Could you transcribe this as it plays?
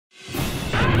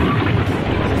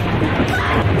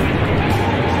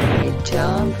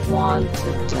don't want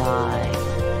to die.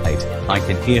 Wait, I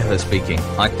can hear her speaking.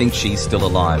 I think she's still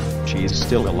alive. She is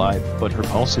still alive, but her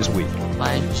pulse is weak.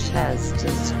 My chest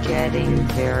is getting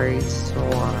very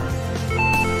sore.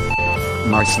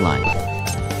 Marceline.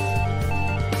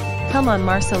 Come on,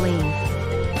 Marceline.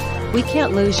 We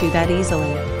can't lose you that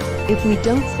easily. If we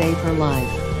don't save her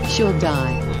life, she'll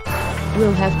die.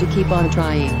 We'll have to keep on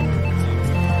trying.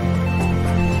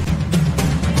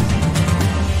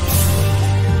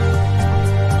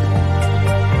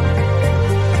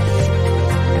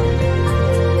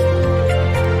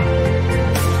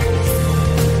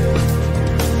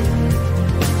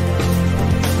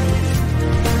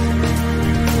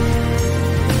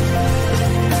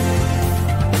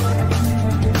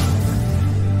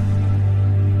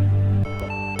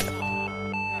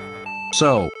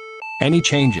 So, any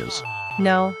changes?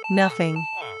 No, nothing.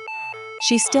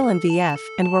 She's still in VF,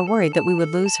 and we're worried that we would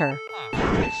lose her.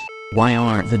 Why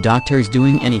aren't the doctors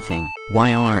doing anything?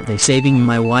 Why aren't they saving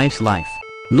my wife's life?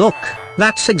 Look,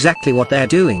 that's exactly what they're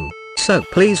doing. So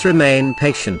please remain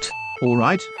patient.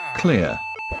 Alright, clear.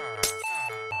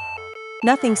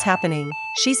 Nothing's happening.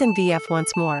 She's in VF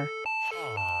once more.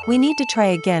 We need to try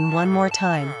again one more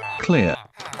time. Clear.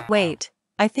 Wait,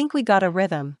 I think we got a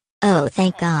rhythm. Oh,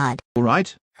 thank God.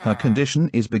 Alright, her condition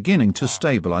is beginning to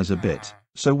stabilize a bit,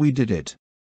 so we did it.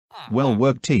 Well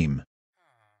worked, team.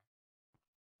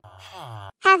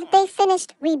 Have they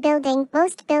finished rebuilding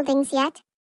most buildings yet?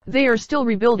 They are still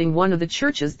rebuilding one of the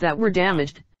churches that were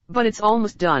damaged, but it's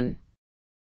almost done.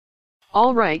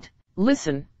 Alright,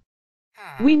 listen.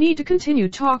 We need to continue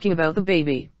talking about the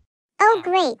baby. Oh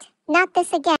great, not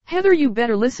this again. Heather, you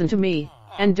better listen to me,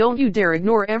 and don't you dare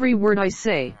ignore every word I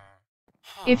say.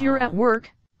 If you're at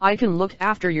work, I can look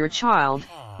after your child,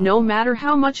 no matter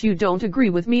how much you don't agree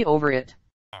with me over it.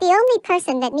 The only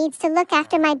person that needs to look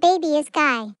after my baby is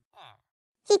Guy.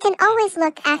 He can always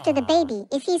look after the baby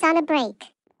if he's on a break.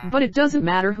 But it doesn't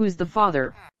matter who's the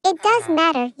father. It does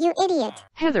matter, you idiot.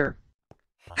 Heather.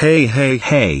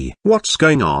 Hey, what's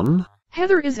going on?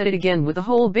 Heather is at it again with the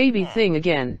whole baby thing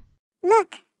again.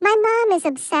 Look, my mom is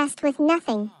obsessed with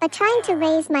nothing but trying to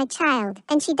raise my child,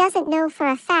 and she doesn't know for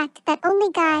a fact that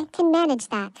only Guy can manage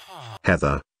that.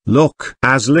 Heather, look,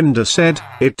 as Linda said,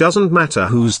 it doesn't matter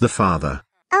who's the father.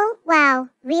 Oh, wow,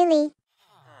 really?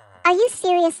 Are you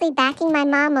seriously backing my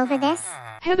mom over this?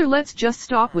 Heather, let's just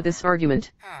stop with this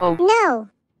argument. Oh. No.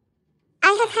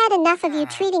 I have had enough of you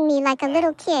treating me like a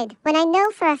little kid when I know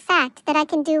for a fact that I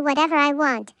can do whatever I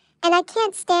want, and I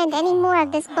can't stand any more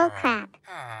of this bullcrap.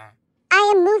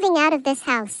 I am moving out of this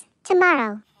house,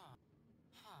 tomorrow.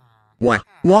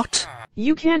 What?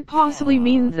 You can't possibly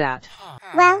mean that.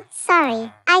 Well,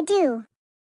 sorry, I do.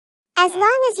 As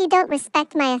long as you don't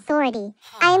respect my authority,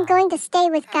 I am going to stay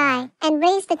with Guy and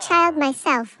raise the child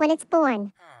myself when it's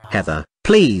born. Heather,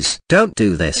 please, don't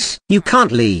do this. You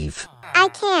can't leave. I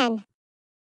can,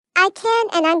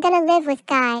 and I'm gonna live with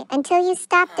Guy until you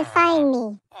stop defying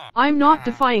me. I'm not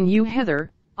defying you,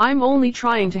 Heather. I'm only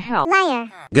trying to help.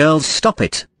 Liar. Girls, stop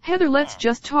it. Heather, let's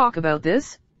just talk about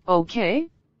this, okay?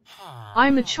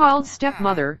 I'm the child's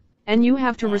stepmother, and you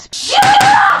have to respect— Shut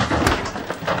up!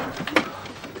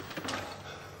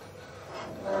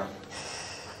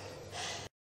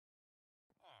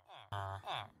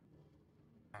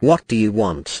 What do you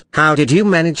want? How did you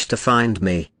manage to find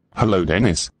me? Hello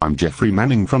Dennis, I'm Jeffrey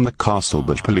Manning from the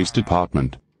CastleBush Police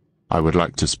Department. I would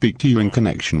like to speak to you in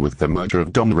connection with the murder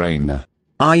of Donna Raynor.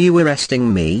 Are you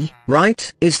arresting me,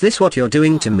 right? Is this what you're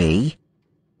doing to me?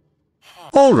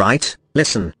 Alright,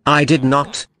 listen, I did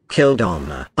not kill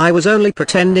Donna. I was only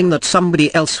pretending that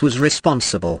somebody else was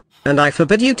responsible, and I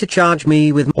forbid you to charge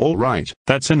me with— Alright,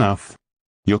 that's enough.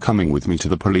 You're coming with me to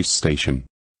the police station.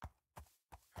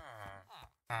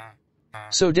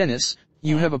 So Dennis,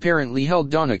 you have apparently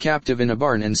held Donna captive in a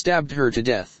barn and stabbed her to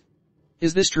death.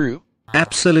 Is this true?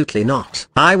 Absolutely not.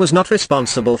 I was not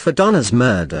responsible for Donna's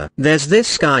murder. There's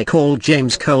this guy called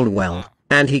James Coldwell,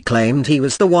 and he claimed he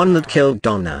was the one that killed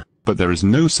Donna. But there is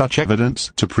no such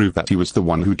evidence to prove that he was the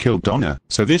one who killed Donna,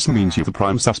 so this means you're the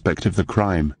prime suspect of the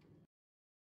crime.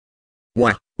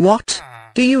 What?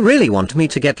 Do you really want me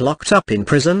to get locked up in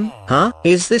prison, huh?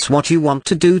 Is this what you want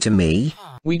to do to me?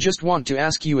 We just want to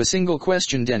ask you a single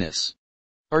question, Dennis.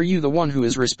 Are you the one who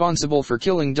is responsible for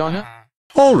killing Donna?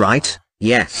 Alright,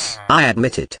 yes, I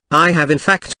admit it. I have in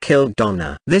fact killed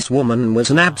Donna. This woman was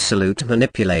an absolute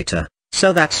manipulator,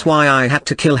 so that's why I had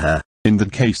to kill her. In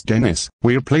that case, Dennis,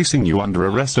 we are placing you under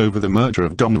arrest over the murder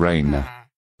of Donna Raynor.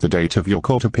 The date of your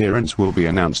court appearance will be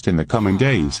announced in the coming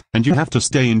days, and you have to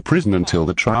stay in prison until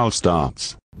the trial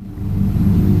starts.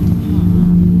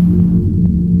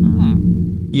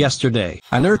 Yesterday,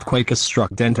 an earthquake has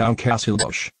struck downtown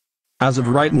CastleBush. As of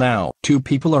right now, 2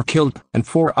 people are killed, and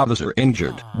 4 others are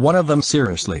injured, one of them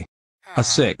seriously. A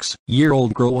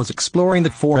 6-year-old girl was exploring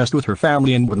the forest with her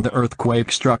family, and when the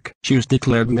earthquake struck, she was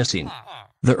declared missing.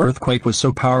 The earthquake was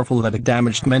so powerful that it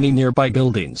damaged many nearby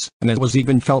buildings, and it was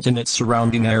even felt in its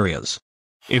surrounding areas.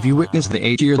 If you witness the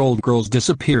 8-year-old girl's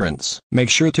disappearance, make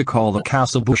sure to call the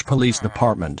CastleBush Police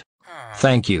Department.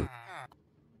 Thank you.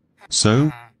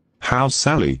 So? How's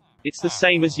Sally? It's the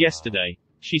same as yesterday.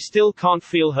 She still can't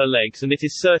feel her legs, and it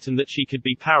is certain that she could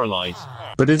be paralyzed.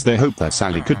 But is there hope that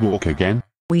Sally could walk again?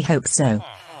 We hope so.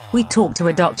 We talked to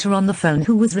a doctor on the phone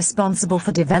who was responsible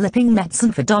for developing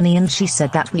medicine for Donnie, and she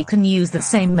said that we can use the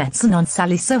same medicine on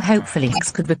Sally, so hopefully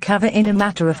X could recover in a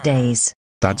matter of days.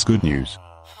 That's good news.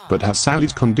 But has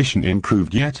Sally's condition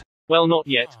improved yet? Well, not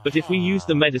yet, but if we use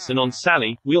the medicine on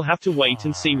Sally, we'll have to wait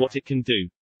and see what it can do.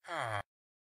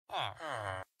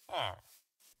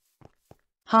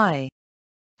 Hi.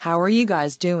 How are you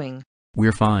guys doing?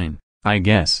 We're fine, I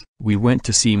guess. We went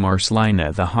to see Marceline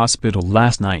at the hospital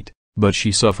last night, but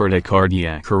she suffered a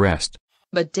cardiac arrest.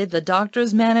 But did the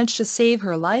doctors manage to save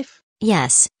her life?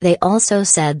 Yes, they also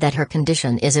said that her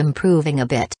condition is improving a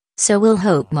bit, so we'll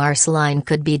hope Marceline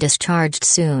could be discharged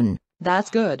soon.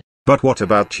 That's good. But what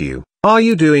about you? Are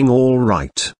you doing all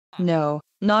right? No,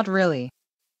 not really.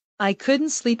 I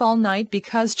couldn't sleep all night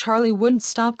because Charlie wouldn't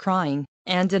stop crying,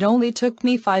 and it only took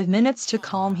me 5 minutes to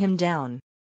calm him down.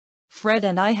 Fred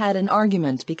and I had an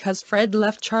argument because Fred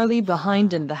left Charlie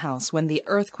behind in the house when the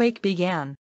earthquake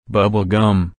began.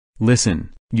 Bubblegum,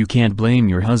 listen, you can't blame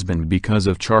your husband because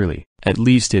of Charlie. At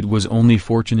least it was only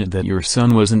fortunate that your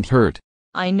son wasn't hurt.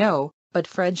 I know, but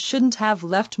Fred shouldn't have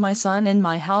left my son in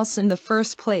my house in the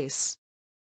first place.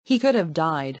 He could have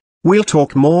died. We'll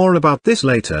talk more about this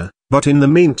later, but in the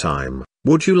meantime,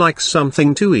 would you like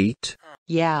something to eat?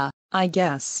 Yeah, I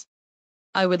guess.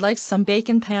 I would like some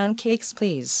bacon pancakes,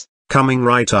 please. Coming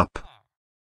right up.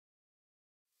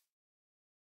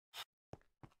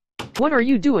 What are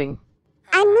you doing?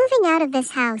 I'm moving out of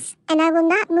this house, and I will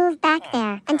not move back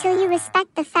there until you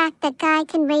respect the fact that Guy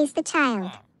can raise the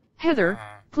child. Heather,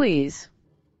 please.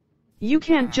 You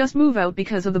can't just move out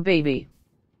because of the baby.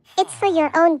 It's for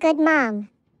your own good, Mom.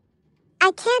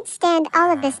 I can't stand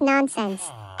all of this nonsense,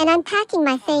 and I'm packing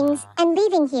my things and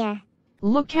leaving here.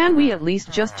 Look, can we at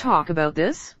least just talk about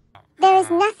this? There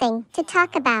is nothing to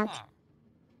talk about.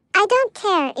 I don't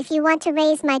care if you want to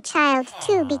raise my child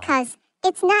too, because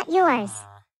it's not yours.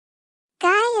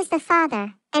 Guy is the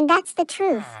father, and that's the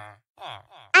truth.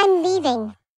 I'm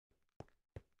leaving.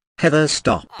 Heather,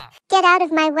 stop. Get out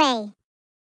of my way.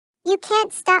 You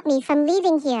can't stop me from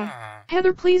leaving here.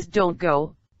 Heather, please don't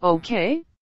go, okay?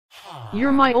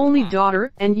 You're my only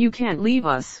daughter, and you can't leave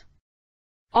us.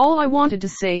 All I wanted to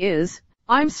say is,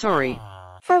 I'm sorry.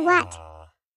 For what?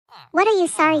 What are you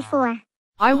sorry for?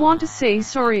 I want to say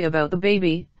sorry about the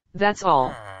baby, that's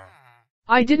all.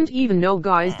 I didn't even know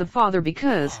Guy's the father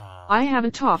because I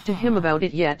haven't talked to him about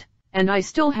it yet, and I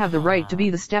still have the right to be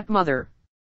the stepmother.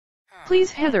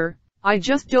 Please, Heather, I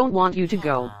just don't want you to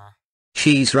go.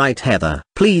 She's right, Heather.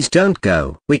 Please don't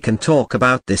go. We can talk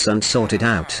about this and sort it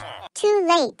out. Too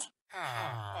late.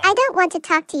 I don't want to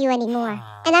talk to you anymore,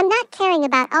 and I'm not caring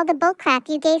about all the bullcrap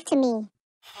you gave to me.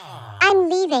 I'm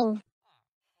leaving.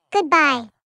 Goodbye.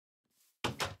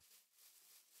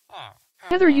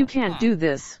 Heather, you can't do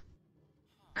this.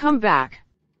 Come back.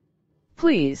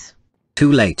 Please.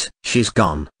 Too late. She's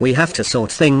gone. We have to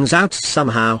sort things out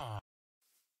somehow.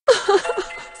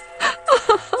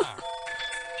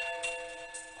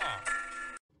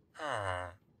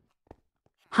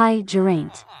 Hi,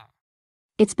 Geraint.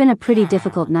 It's been a pretty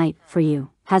difficult night for you,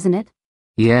 hasn't it?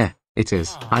 Yeah, it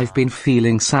is. I've been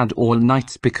feeling sad all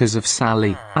night because of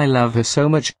Sally. I love her so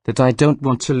much that I don't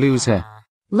want to lose her.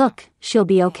 Look, she'll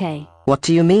be okay. What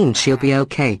do you mean she'll be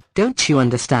okay? Don't you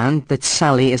understand that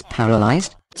Sally is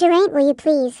paralyzed? Geraint, will you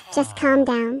please just calm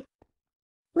down?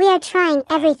 We are trying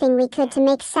everything we could to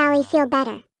make Sally feel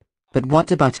better. But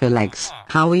what about her legs?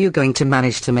 How are you going to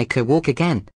manage to make her walk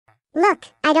again? Look,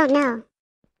 I don't know.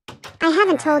 I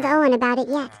haven't told Owen about it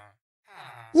yet.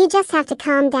 You just have to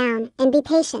calm down and be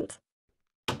patient.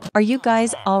 Are you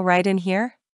guys all right in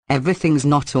here? Everything's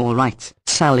not all right.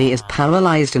 Sally is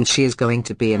paralyzed and she is going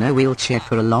to be in a wheelchair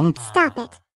for a long time. Stop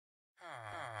it.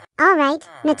 All right,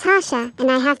 Natasha and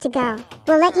I have to go.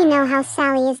 We'll let you know how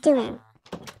Sally is doing.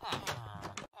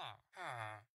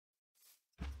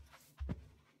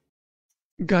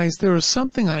 Guys, there is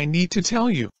something I need to tell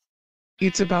you.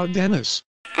 It's about Dennis.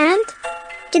 And?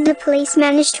 Did the police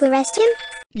manage to arrest him?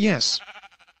 Yes.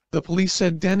 The police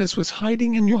said Dennis was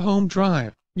hiding in your home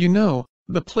drive. You know,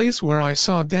 The place where I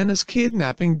saw Dennis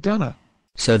kidnapping Donna.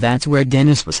 So that's where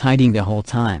Dennis was hiding the whole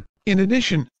time. In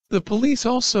addition, the police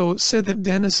also said that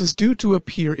Dennis is due to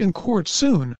appear in court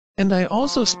soon, and I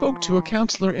also spoke to a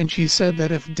counselor and she said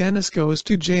that if Dennis goes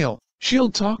to jail,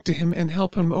 she'll talk to him and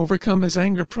help him overcome his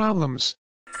anger problems.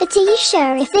 But are you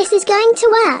sure if this is going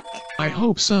to work? I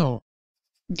hope so.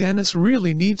 Dennis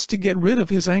really needs to get rid of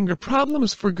his anger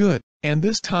problems for good, and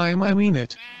this time I mean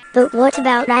it. But what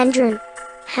about Andrew?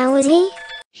 How is he?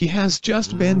 He has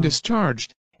just been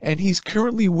discharged, and he's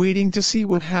currently waiting to see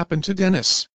what happened to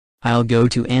Dennis. I'll go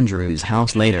to Andrew's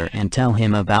house later and tell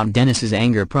him about Dennis's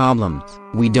anger problems.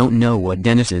 We don't know what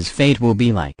Dennis's fate will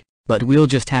be like, but we'll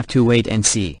just have to wait and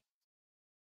see.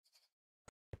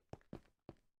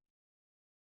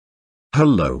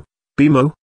 Hello,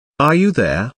 Bimo? Are you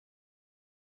there?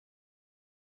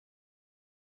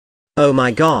 Oh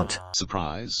my god.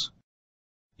 Surprise.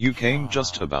 You came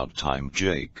just about time,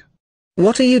 Jake.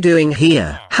 What are you doing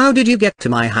here? How did you get to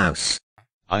my house?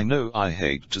 I know I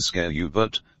hate to scare you,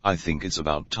 but I think it's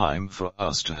about time for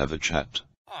us to have a chat.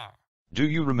 Do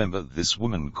you remember this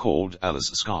woman called Alice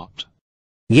Scott?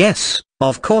 Yes,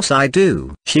 of course I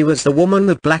do. She was the woman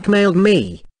that blackmailed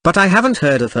me, but I haven't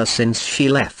heard of her since she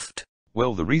left.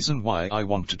 Well, the reason why I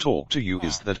want to talk to you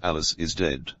is that Alice is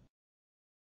dead.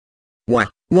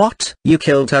 What? You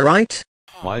killed her, right?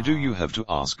 Why do you have to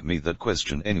ask me that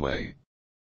question anyway?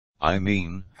 I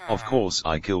mean, of course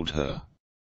I killed her.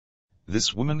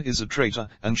 This woman is a traitor,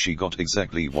 and she got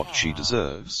exactly what she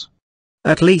deserves.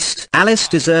 At least Alice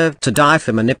deserved to die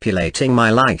for manipulating my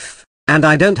life, and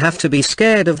I don't have to be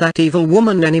scared of that evil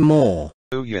woman anymore.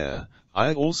 Oh yeah,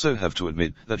 I also have to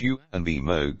admit that you and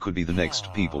Bimo could be the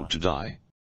next people to die.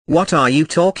 What are you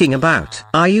talking about?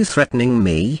 Are you threatening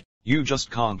me? You just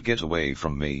can't get away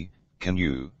from me, can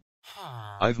you?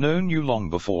 I've known you long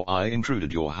before I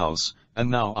intruded your house, and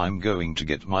now I'm going to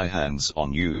get my hands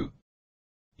on you.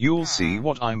 You'll see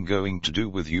what I'm going to do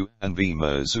with you and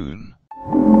Bimo soon.